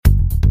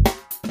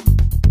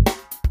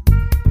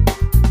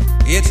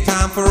It's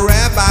time for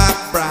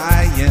Rabbi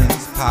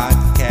Brian's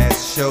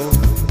podcast show.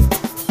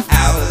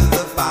 Out of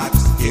the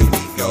box, here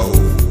we go.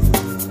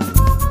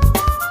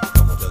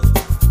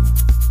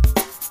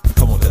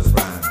 Come on, tell us,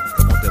 Brian.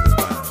 Come on, tell us,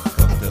 Brian.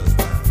 Come on, tell us,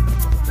 Brian.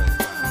 Come on,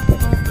 tell us, Brian. Come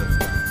on, tell us,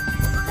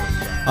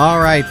 Brian. All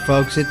right,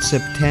 folks, it's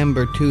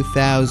September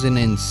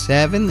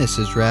 2007. This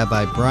is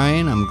Rabbi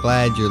Brian. I'm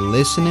glad you're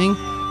listening.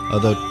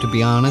 Although, to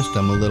be honest,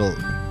 I'm a little,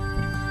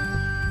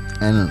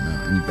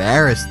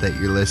 embarrassed that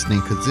you're listening,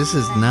 because this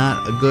is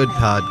not a good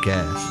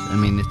podcast. I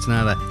mean, it's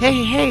not a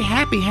hey,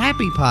 happy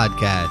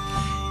podcast.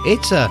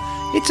 It's a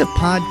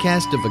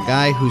podcast of a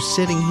guy who's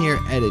sitting here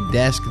at a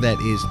desk that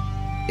is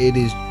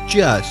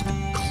just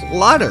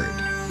cluttered.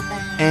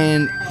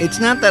 And it's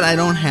not that I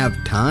don't have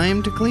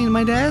time to clean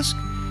my desk.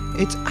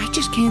 I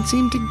just can't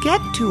seem to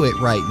get to it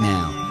right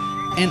now.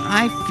 And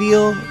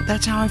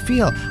that's how I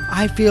feel.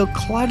 I feel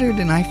cluttered,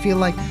 and I feel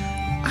like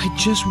I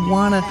just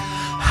want to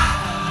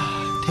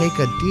take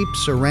a deep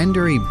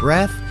surrendery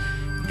breath,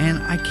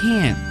 and I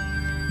can't.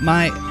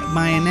 My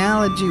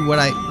analogy, what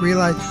I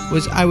realized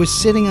was I was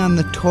sitting on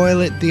the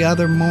toilet the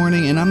other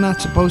morning, and I'm not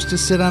supposed to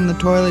sit on the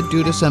toilet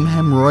due to some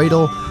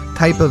hemorrhoidal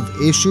type of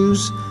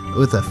issues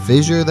with a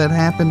fissure that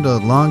happened a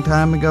long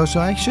time ago, so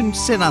I shouldn't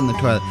sit on the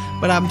toilet.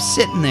 But I'm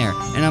sitting there,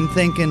 and I'm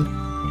thinking,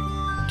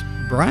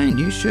 Brian,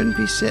 you shouldn't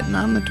be sitting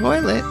on the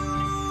toilet.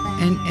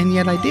 And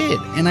yet I did.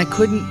 And I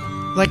couldn't,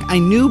 I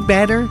knew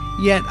better,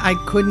 yet I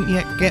couldn't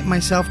yet get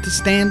myself to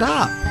stand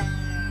up.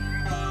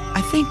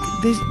 I think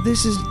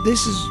this is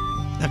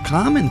a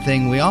common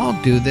thing. We all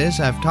do this.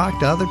 I've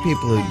talked to other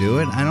people who do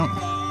it. I don't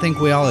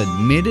think we all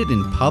admit it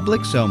in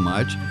public so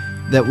much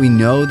that we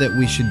know that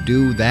we should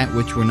do that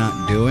which we're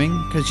not doing.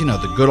 Because,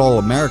 the good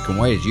old American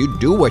way is you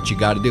do what you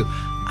got to do.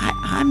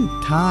 I'm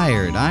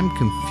tired. I'm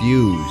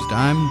confused.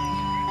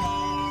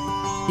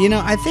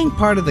 I think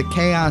part of the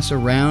chaos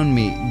around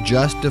me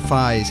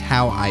justifies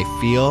how I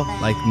feel.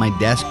 Like my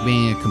desk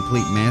being a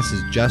complete mess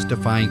is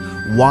justifying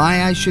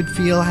why I should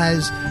feel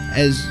as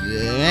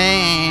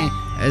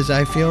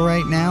I feel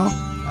right now.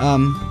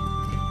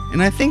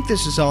 And I think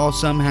this is all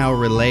somehow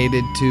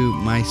related to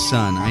my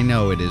son. I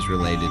know it is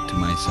related to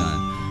my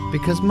son,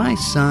 because my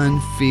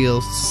son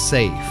feels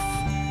safe.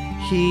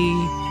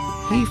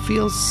 He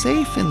feels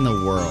safe in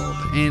the world,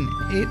 and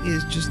it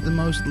is just the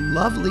most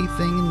lovely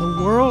thing in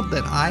the world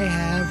that I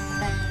have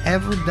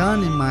ever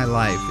done in my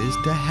life, is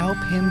to help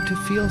him to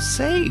feel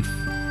safe.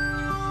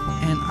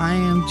 And I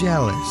am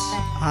jealous.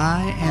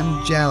 I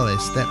am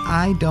jealous that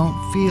I don't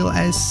feel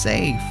as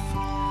safe.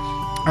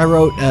 I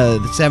wrote the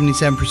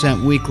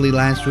 77% Weekly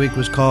last week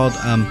was called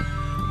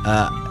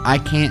I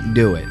Can't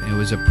Do It. It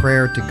was a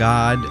prayer to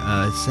God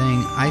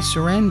saying, I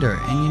surrender.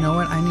 And you know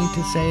what? I need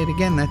to say it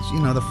again. That's,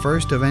 the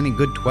first of any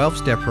good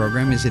 12-step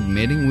program is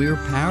admitting we are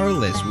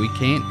powerless. We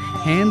can't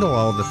handle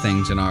all the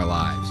things in our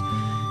lives.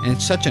 And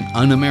it's such an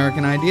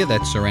un-American idea,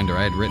 that surrender.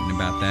 I had written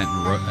about that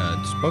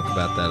and spoke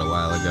about that a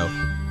while ago.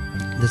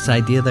 This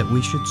idea that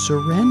we should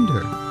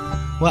surrender.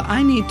 Well,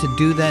 I need to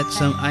do that.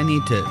 I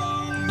need to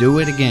do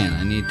it again.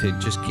 I need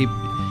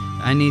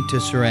to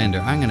surrender.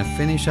 I'm going to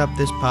finish up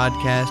this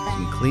podcast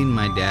and clean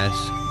my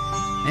desk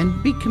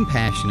and be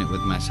compassionate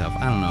with myself.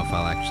 I don't know if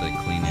I'll actually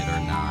clean it or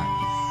not.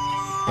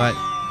 But,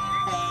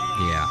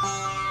 yeah.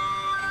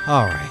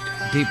 All right.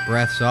 Deep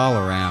breaths all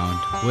around.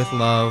 With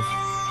love,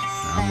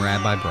 I'm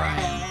Rabbi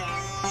Brian.